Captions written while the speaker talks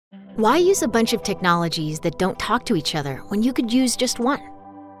Why use a bunch of technologies that don't talk to each other when you could use just one?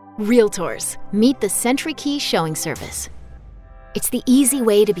 Realtors, meet the SentryKey showing service. It's the easy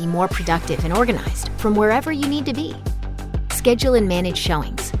way to be more productive and organized from wherever you need to be. Schedule and manage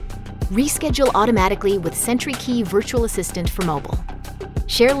showings. Reschedule automatically with SentryKey Virtual Assistant for mobile.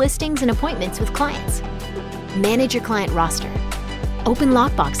 Share listings and appointments with clients. Manage your client roster. Open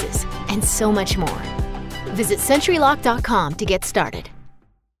lockboxes, and so much more. Visit SentryLock.com to get started.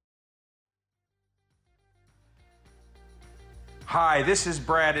 Hi, this is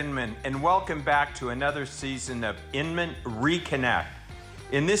Brad Inman, and welcome back to another season of Inman Reconnect.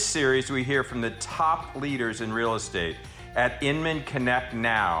 In this series, we hear from the top leaders in real estate at Inman Connect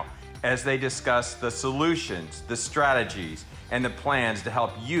Now as they discuss the solutions, the strategies, and the plans to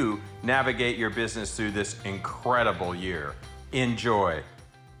help you navigate your business through this incredible year. Enjoy.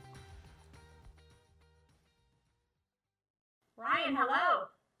 Ryan, hello.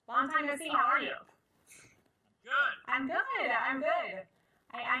 Long time no see. How are you? Good. I'm good.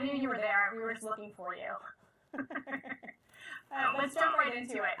 I knew you were there. We were just looking for you. Let's jump right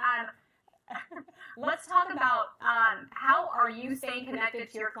into it. Let's talk about how are you staying connected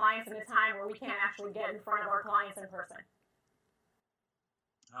to your clients in a time where we can't actually get in front of our clients in person?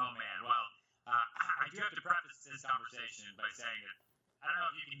 Oh, man. Well, I do have to preface this conversation by saying that I don't know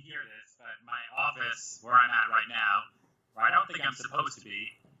if you can hear this, but my office, where I'm at right now, where I don't think I'm supposed to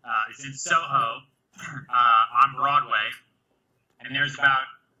be, is in Soho. On Broadway, and there's about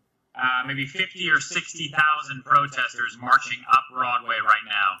maybe 50 or 60,000 protesters marching up Broadway right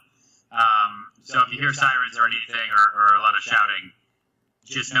now. So if you hear sirens or anything or a lot of shouting,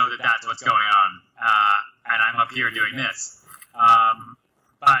 just know that that's what's going on. And I'm up here doing this.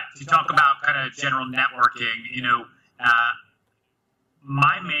 But to talk about kind of general networking,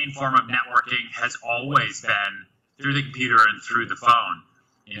 my main form of networking has always been through the computer and through the phone.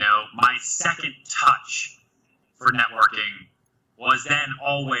 My second touch for networking was then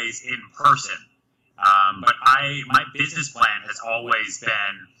always in person. But my business plan has always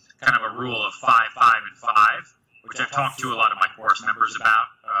been kind of a rule of 5, 5, and 5, which I've talked to a lot of my course members about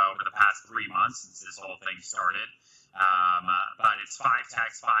over the past 3 months since this whole thing started. But it's 5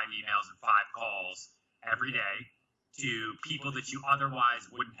 texts, 5 emails, and 5 calls every day to people that you otherwise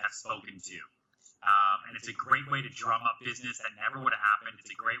wouldn't have spoken to. And it's a great way to drum up business that never would have happened.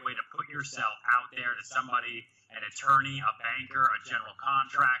 It's a great way to put yourself out there to somebody, an attorney, a banker, a general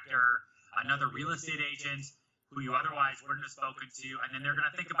contractor, another real estate agent who you otherwise wouldn't have spoken to, and then they're going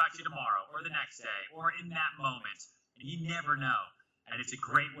to think about you tomorrow or the next day or in that moment. And you never know. And it's a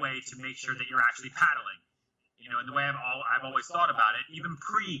great way to make sure that you're actually paddling. And the way I've always thought about it, even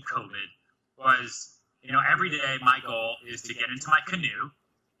pre-COVID, was, every day my goal is to get into my canoe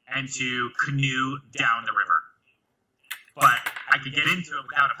and to canoe down the river. But I could get into it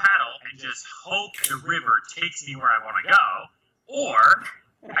without a paddle and just hope the river takes me where I want to go, or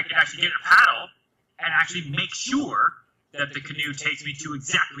I could actually get a paddle and actually make sure that the canoe takes me to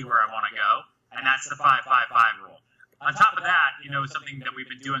exactly where I want to go, and that's the 5, 5, 5 rule. On top of that, something that we've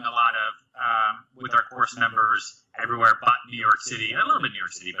been doing a lot of with our course members everywhere but New York City, and a little bit New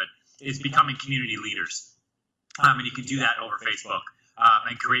York City, but is becoming community leaders. And you can do that over Facebook.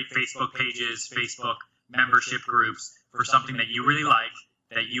 And create Facebook pages, Facebook membership groups for something that you really like,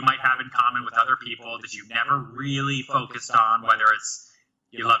 that you might have in common with other people that you've never really focused on, whether it's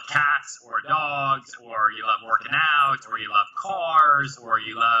you love cats or dogs, or you love working out, or you love cars, or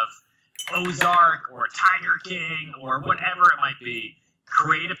you love Ozark or Tiger King, or whatever it might be.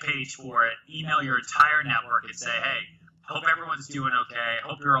 Create a page for it, email your entire network and say, hey, hope everyone's doing okay,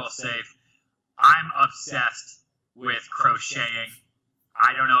 hope you're all safe. I'm obsessed with crocheting.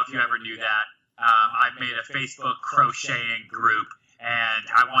 I don't know if you ever knew that. I've made a Facebook crocheting group, and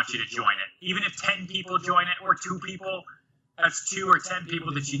I want you to join it. Even if 10 people join it, or 2 people, that's 2 or 10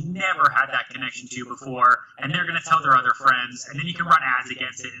 people that you never had that connection to before, and they're going to tell their other friends, and then you can run ads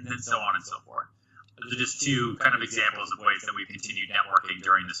against it, and then so on and so forth. Those are just 2 kind of examples of ways that we've continued networking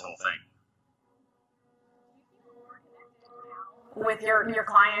during this whole thing. With your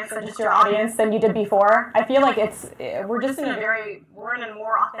clients and just your audience than you did before? I feel like we're in a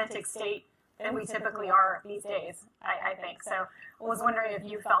more authentic state than we typically are these days, I think. So I was wondering if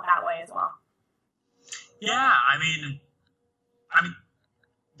you felt that way as well. Yeah, I mean,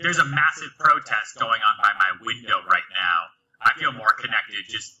 there's a massive protest going on by my window right now. I feel more connected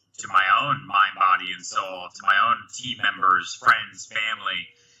just to my own mind, body, and soul, to my own team members, friends, family.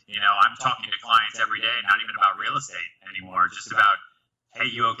 I'm talking to clients every day, not even about real estate anymore, just about, hey,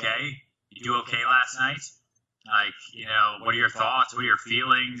 you okay? You do okay last night? Like, what are your thoughts? What are your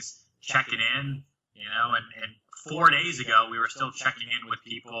feelings? Checking in, and 4 days ago, we were still checking in with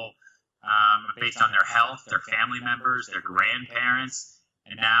people based on their health, their family members, their grandparents,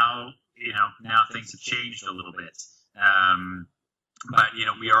 and now things have changed a little bit. But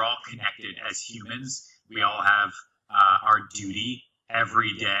we are all connected as humans. We all have our duty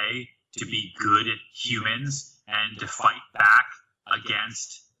every day to be good humans and to fight back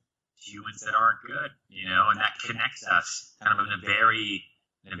against humans that aren't good, and that connects us kind of in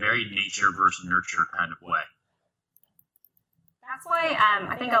a very nature versus nurture kind of way. That's why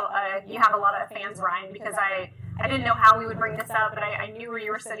I think you have a lot of fans, Ryan, because I didn't know how we would bring this up, but I knew where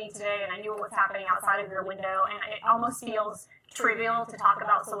you were sitting today, and I knew what was happening outside of your window, and it almost feels trivial to talk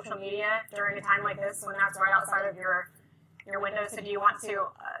about social media during a time like this when that's right outside of your window. So do you want to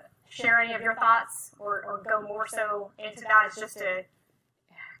share any of your thoughts or go more so into that? It's just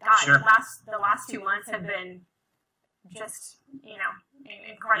Sure. The last 2 months have been just,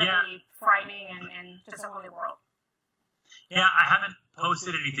 incredibly frightening and just a whole new world. Yeah, I haven't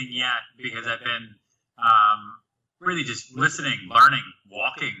posted anything yet because I've been really just listening, learning,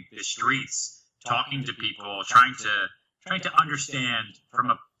 walking the streets, talking to people, trying to understand from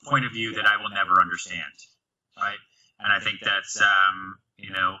a point of view that I will never understand, right? And I think that's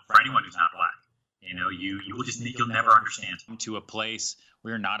for anyone who's not black, you'll never understand. To a place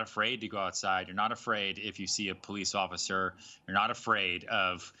where you're not afraid to go outside. You're not afraid if you see a police officer. You're not afraid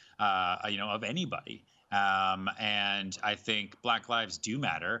of anybody. And I think Black lives do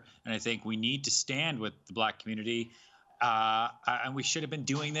matter. And I think we need to stand with the Black community. And we should have been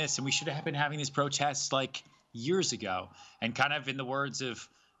doing this, and we should have been having these protests like years ago. And kind of in the words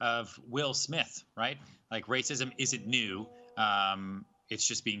of Will Smith, right? Like, racism isn't new. It's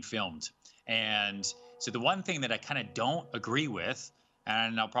just being filmed. And so the one thing that I kind of don't agree with,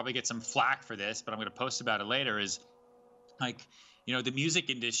 and I'll probably get some flack for this, but I'm going to post about it later, is like, the music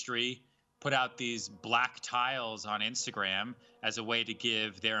industry put out these black tiles on Instagram as a way to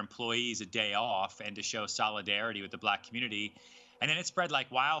give their employees a day off and to show solidarity with the Black community. And then it spread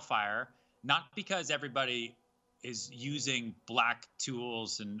like wildfire, not because everybody is using black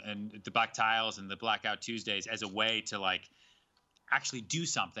tools and the black tiles and the Blackout Tuesdays as a way to like actually do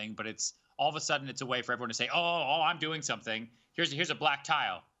something, but it's all of a sudden it's a way for everyone to say, oh, I'm doing something. Here's a black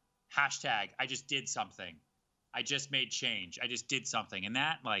tile. Hashtag, I just did something. I just made change. I just did something. And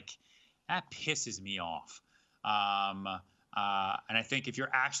that pisses me off. And I think if you're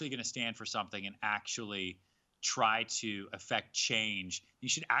actually going to stand for something and actually try to affect change, you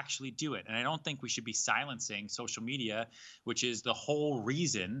should actually do it. And I don't think we should be silencing social media, which is the whole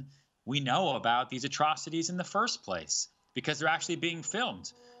reason we know about these atrocities in the first place, because they're actually being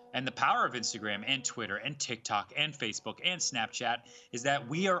filmed. And the power of Instagram and Twitter and TikTok and Facebook and Snapchat is that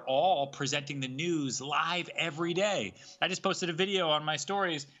we are all presenting the news live every day. I just posted a video on my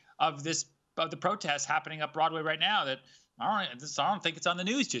stories of the protests happening up Broadway right now that I don't think it's on the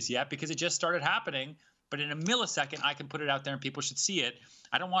news just yet because it just started happening. But in a millisecond, I can put it out there and people should see it.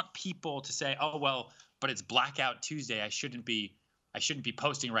 I don't want people to say, oh, well, but it's Blackout Tuesday. I shouldn't be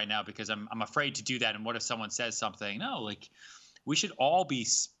posting right now because I'm afraid to do that. And what if someone says something? No, like, we should all be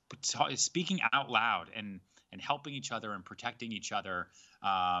speaking out loud and helping each other and protecting each other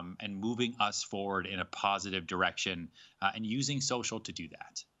and moving us forward in a positive direction and using social to do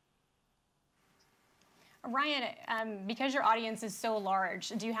that. Ryan, because your audience is so large,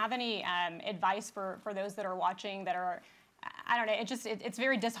 do you have any advice for those that are watching that are, I don't know, it's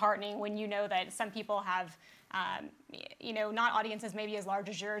very disheartening when you know that some people have, not audiences maybe as large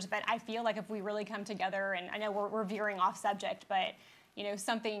as yours, but I feel like if we really come together, and I know we're veering off subject, but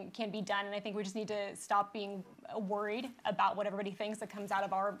something can be done, and I think we just need to stop being worried about what everybody thinks that comes out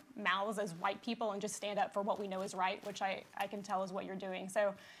of our mouths as white people and just stand up for what we know is right, which I can tell is what you're doing.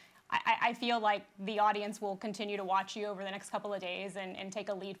 So I feel like the audience will continue to watch you over the next couple of days and take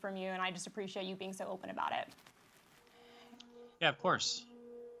a lead from you, and I just appreciate you being so open about it. Yeah, of course.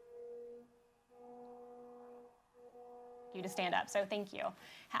 You to stand up, so thank you.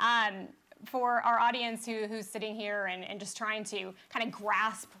 For our audience who's sitting here and just trying to kind of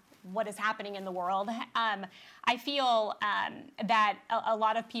grasp what is happening in the world, I feel that a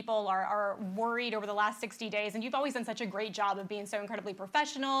lot of people are worried over the last 60 days, and you've always done such a great job of being so incredibly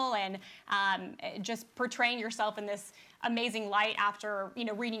professional and just portraying yourself in this amazing light after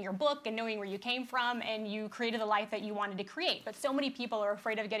reading your book and knowing where you came from, and you created the life that you wanted to create. But so many people are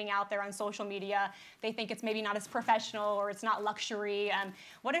afraid of getting out there on social media. They think it's maybe not as professional or it's not luxury.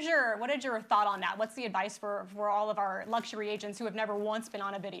 What is your thought on that? What's the advice for all of our luxury agents who have never once been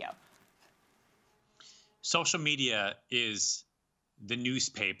on a video? Social media is the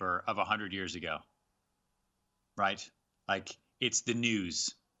newspaper of 100 years ago, right? Like, it's the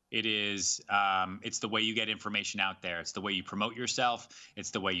news. It's the way you get information out there. It's the way you promote yourself.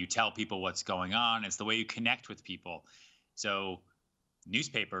 It's the way you tell people what's going on. It's the way you connect with people. So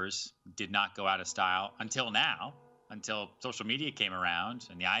newspapers did not go out of style until now, until social media came around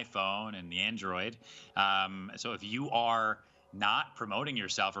and the iPhone and the Android. So if you are not promoting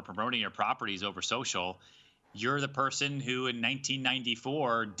yourself or promoting your properties over social, you're the person who in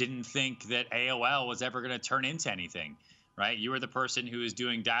 1994 didn't think that AOL was ever going to turn into anything. Right? You were the person who was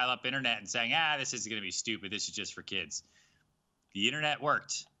doing dial-up internet and saying, this is going to be stupid. This is just for kids. The internet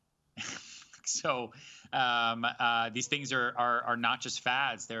worked. So these things are not just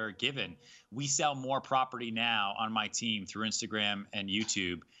fads. They're a given. We sell more property now on my team through Instagram and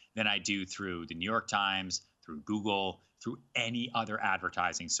YouTube than I do through the New York Times, through Google, through any other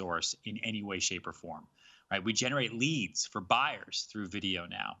advertising source in any way, shape, or form. Right? We generate leads for buyers through video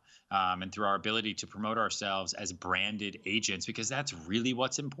now, and through our ability to promote ourselves as branded agents, because that's really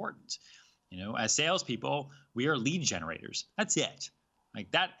what's important. As salespeople, we are lead generators. That's it.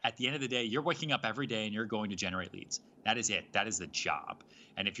 Like that, at the end of the day, you're waking up every day and you're going to generate leads. That is it. That is the job.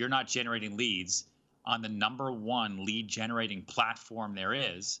 And if you're not generating leads on the #1 lead generating platform there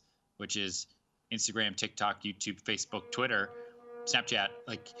is, which is Instagram, TikTok, YouTube, Facebook, Twitter, Snapchat,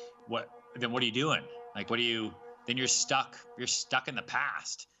 then what are you doing? Then you're stuck in the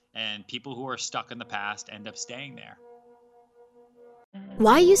past, and people who are stuck in the past end up staying there.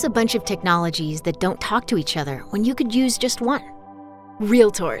 Why use a bunch of technologies that don't talk to each other when you could use just one?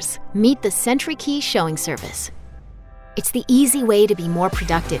 Realtors, meet the SentryKey showing service. It's the easy way to be more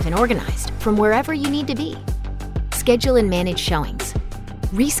productive and organized from wherever you need to be. Schedule and manage showings.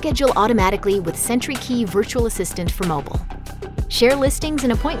 Reschedule automatically with SentryKey Virtual Assistant for mobile. Share listings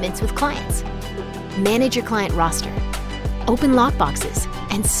and appointments with clients. Manage your client roster, open lockboxes,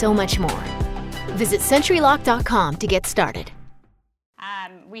 and so much more. Visit SentryLock.com to get started.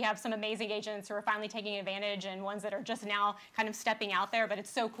 We have some amazing agents who are finally taking advantage and ones that are just now kind of stepping out there, but it's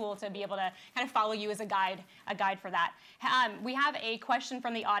so cool to be able to kind of follow you as a guide for that. We have a question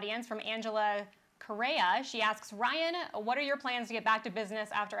from the audience from Angela Correa. She asks, Ryan, what are your plans to get back to business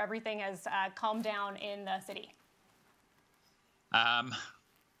after everything has calmed down in the city? I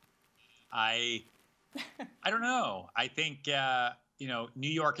don't know. I think, New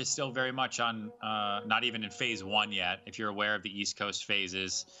York is still very much on, not even in phase 1 yet. If you're aware of the East Coast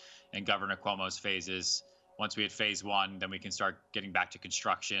phases and Governor Cuomo's phases, once we hit phase 1, then we can start getting back to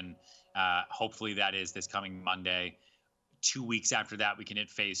construction. Hopefully that is this coming Monday. 2 weeks after that, we can hit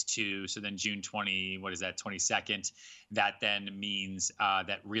phase 2. So then June 22nd, that then means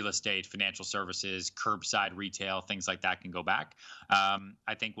that real estate, financial services, curbside retail, things like that can go back.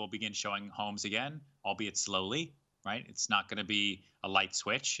 I think we'll begin showing homes again, albeit slowly, right? It's not going to be a light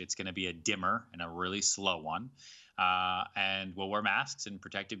switch. It's going to be a dimmer and a really slow one. And we'll wear masks and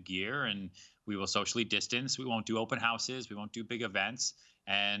protective gear, and we will socially distance. We won't do open houses. We won't do big events.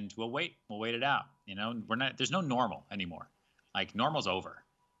 And we'll wait. We'll wait it out. There's no normal anymore. Like normal's over.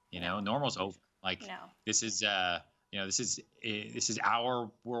 Normal's over. Like no. This is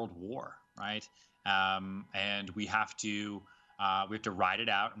our world war, right? And we have to ride it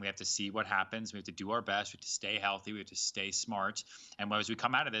out, and we have to see what happens. We have to do our best. We have to stay healthy. We have to stay smart. And as we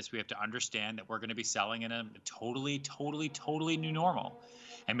come out of this, we have to understand that we're going to be selling in a totally, totally, totally new normal.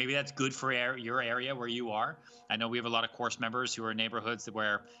 And maybe that's good for your area where you are. I know we have a lot of course members who are in neighborhoods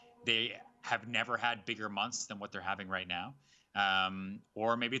where they have never had bigger months than what they're having right now.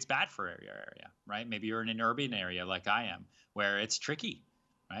 Or maybe it's bad for your area, right? Maybe you're in an urban area like I am, where it's tricky,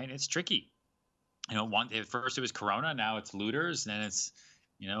 right? It's tricky. At first it was Corona, now it's looters, and then it's,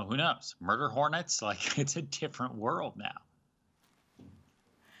 who knows, murder hornets. Like it's a different world now.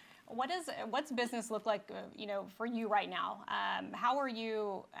 What's business look like, for you right now? How are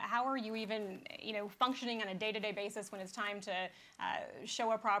you even, functioning on a day-to-day basis when it's time to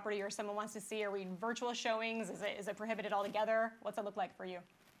show a property or someone wants to see? Are we virtual showings? Is it prohibited altogether? What's it look like for you?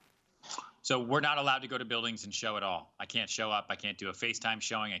 So we're not allowed to go to buildings and show at all. I can't show up. I can't do a FaceTime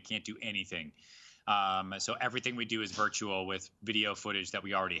showing. I can't do anything. So everything we do is virtual with video footage that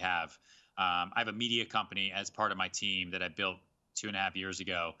we already have. I have a media company as part of my team that I built 2.5 years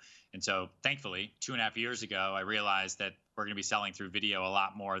ago. And so thankfully, 2.5 years ago, I realized that we're going to be selling through video a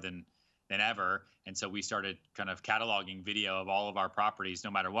lot more than ever. And so we started kind of cataloging video of all of our properties,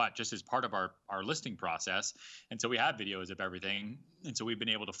 no matter what, just as part of our listing process. And so we have videos of everything. And so we've been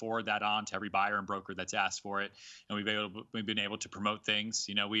able to forward that on to every buyer and broker that's asked for it. And we've been able to promote things.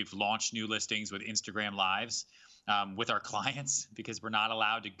 We've launched new listings with Instagram Lives with our clients, because we're not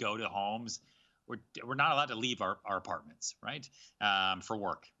allowed to go to homes. We're not allowed to leave our apartments, right? For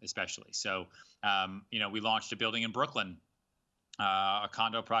work, especially. So, we launched a building in Brooklyn a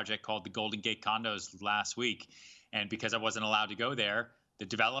condo project called the Golden Gate Condos last week. And because I wasn't allowed to go there, the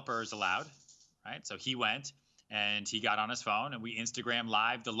developer is allowed, right? So he went and he got on his phone and we Instagram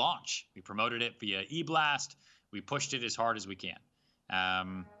live the launch. We promoted it via eBlast. We pushed it as hard as we can.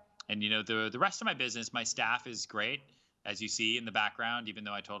 And, you know, the rest of my business, my staff is great, as you see in the background, even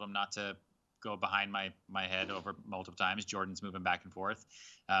though I told them not to go behind my head over multiple times. Jordan's moving back and forth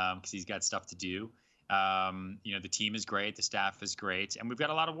because he's got stuff to do. You know, the team is great. The staff is great. And we've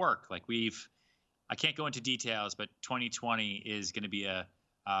got a lot of work. Like I can't go into details, but 2020 is going to be a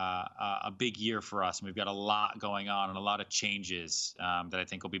big year for us. And we've got a lot going on and a lot of changes that I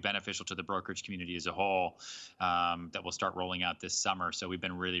think will be beneficial to the brokerage community as a whole that will start rolling out this summer. So we've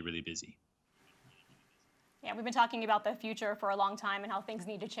been really, really busy. Yeah, we've been talking about the future for a long time and how things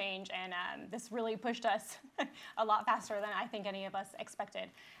need to change, and this really pushed us a lot faster than I think any of us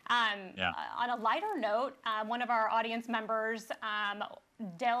expected. On a lighter note, one of our audience members,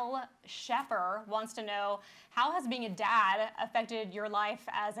 Del Sheffer, wants to know, how has being a dad affected your life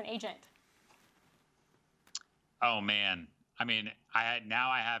as an agent? Oh, man. I mean, now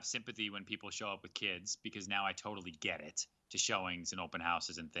I have sympathy when people show up with kids because now I totally get it. To showings and open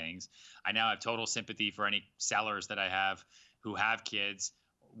houses and things. I now have total sympathy for any sellers that I have who have kids.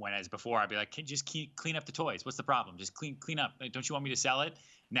 When as before, I'd be like, can you just clean up the toys? What's the problem? Just clean up. Don't you want me to sell it?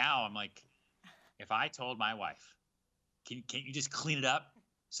 Now I'm like, if I told my wife, can't you just clean it up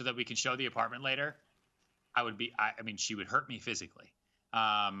so that we can show the apartment later? I mean, she would hurt me physically.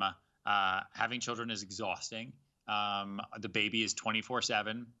 Having children is exhausting. The baby is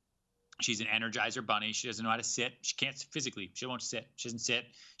 24/7. She's an Energizer bunny. She doesn't know how to sit. She can't physically. She won't sit. She doesn't sit.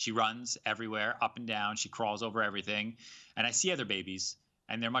 She runs everywhere, up and down. She crawls over everything. And I see other babies,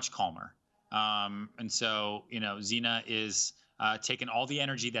 and they're much calmer. And so, you know, Xena is taking all the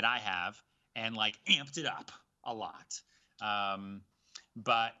energy that I have and like amped it up a lot.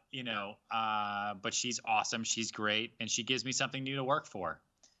 But she's awesome. She's great. And she gives me something new to work for.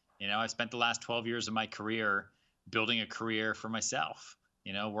 You know, I spent the last 12 years of my career building a career for myself.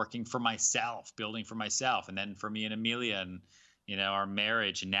 You know, working for myself, building for myself. And then for me and Amelia and, you know, our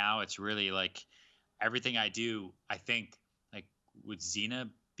marriage. And now it's really like everything I do, I think, like, would Xena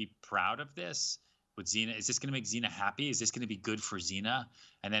be proud of this? Is this going to make Xena happy? Is this going to be good for Xena?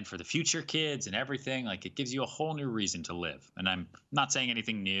 And then for the future kids and everything, like, it gives you a whole new reason to live. And I'm not saying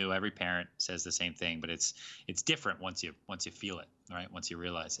anything new. Every parent says the same thing, but it's different once you feel it, right? Once you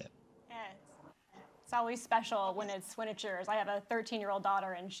realize it. It's always special when it's yours. I have a 13-year-old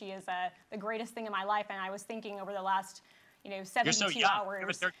daughter, and she is the greatest thing in my life. And I was thinking over the last, 72 You're so young.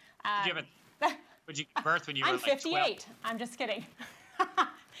 hours. Would you give birth when you were I'm like 58. 12? I'm just kidding.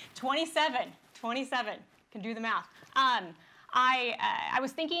 27. Can do the math. I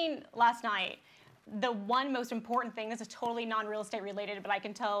was thinking last night, the one most important thing, this is totally non-real estate related, but I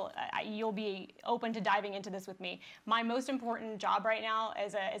can tell you'll be open to diving into this with me. My most important job right now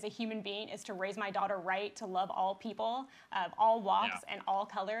as a human being is to raise my daughter right, to love all people of all walks and all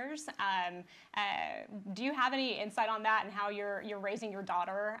colors. Do you have any insight on that and how you're raising your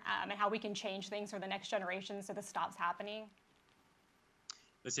daughter and how we can change things for the next generation so this stops happening?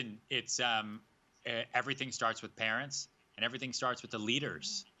 Listen, it's everything starts with parents and everything starts with the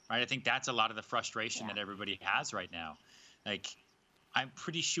leaders. Right? I think that's a lot of the frustration that everybody has right now. Like, I'm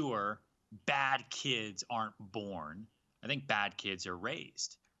pretty sure bad kids aren't born. I think bad kids are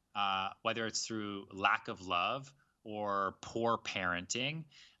raised, whether it's through lack of love or poor parenting.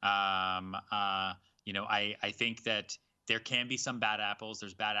 I think that there can be some bad apples.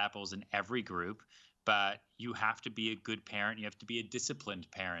 There's bad apples in every group, but you have to be a good parent. You have to be a disciplined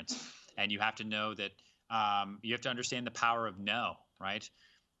parent, and you have to know that you have to understand the power of no, right?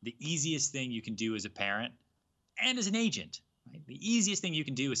 The easiest thing you can do as a parent and as an agent, right? The easiest thing you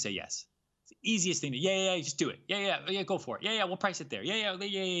can do is say yes. It's the easiest thing to, just do it. Yeah, go for it. Yeah, we'll price it there. Yeah.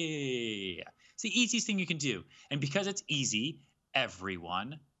 It's the easiest thing you can do. And because it's easy,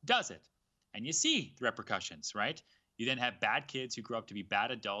 everyone does it. And you see the repercussions, right? You then have bad kids who grow up to be bad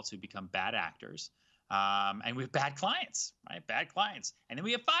adults who become bad actors. And we have bad clients, right? Bad clients. And then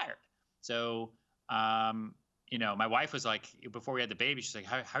we get fired. So, my wife was like, before we had the baby, she's like,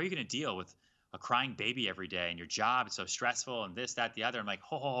 how are you going to deal with a crying baby every day and your job is so stressful and this, that, the other? I'm like,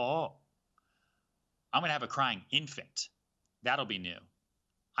 ho. I'm going to have a crying infant. That'll be new.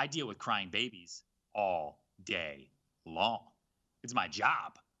 I deal with crying babies all day long. It's my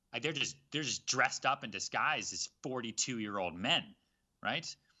job. They're just dressed up and disguised as 42-year-old men, right?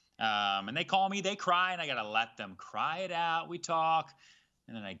 And they call me, they cry, and I got to let them cry it out. We talk,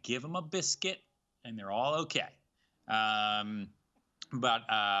 and then I give them a biscuit, and they're all okay. But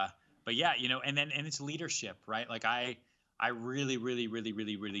yeah, and it's leadership, right? Like I I really, really, really,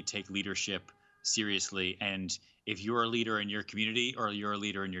 really, really take leadership seriously. And if you're a leader in your community, or you're a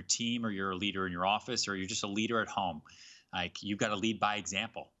leader in your team, or you're a leader in your office, or you're just a leader at home, like, you've got to lead by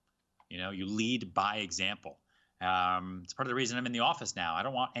example. You lead by example. It's part of the reason I'm in the office now. I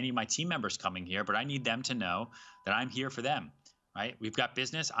don't want any of my team members coming here, but I need them to know that I'm here for them, right? We've got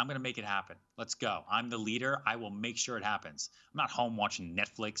business. I'm going to make it happen. Let's go. I'm the leader. I will make sure it happens. I'm not home watching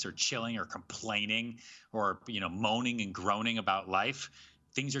Netflix or chilling or complaining or, moaning and groaning about life.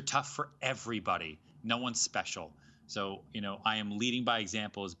 Things are tough for everybody. No one's special. So, I am leading by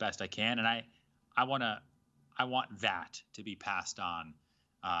example as best I can. And I want that to be passed on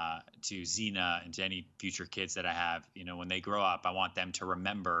to Xena and to any future kids that I have. When they grow up, I want them to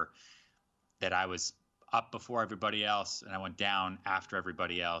remember that I was up before everybody else and I went down after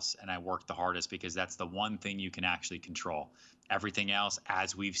everybody else, and I worked the hardest, because that's the one thing you can actually control. Everything else,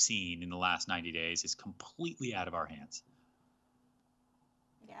 as we've seen in the last 90 days, is completely out of our hands.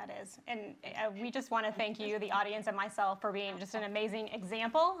 Yeah, it is. And we just want to thank you, the audience, and myself, for being just an amazing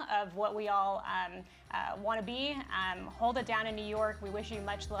example of what we all want to be. Hold it down in New York. We wish you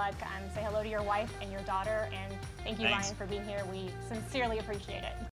much luck. Say hello to your wife and your daughter. And thank you, Thanks. Ryan, for being here. We sincerely appreciate it.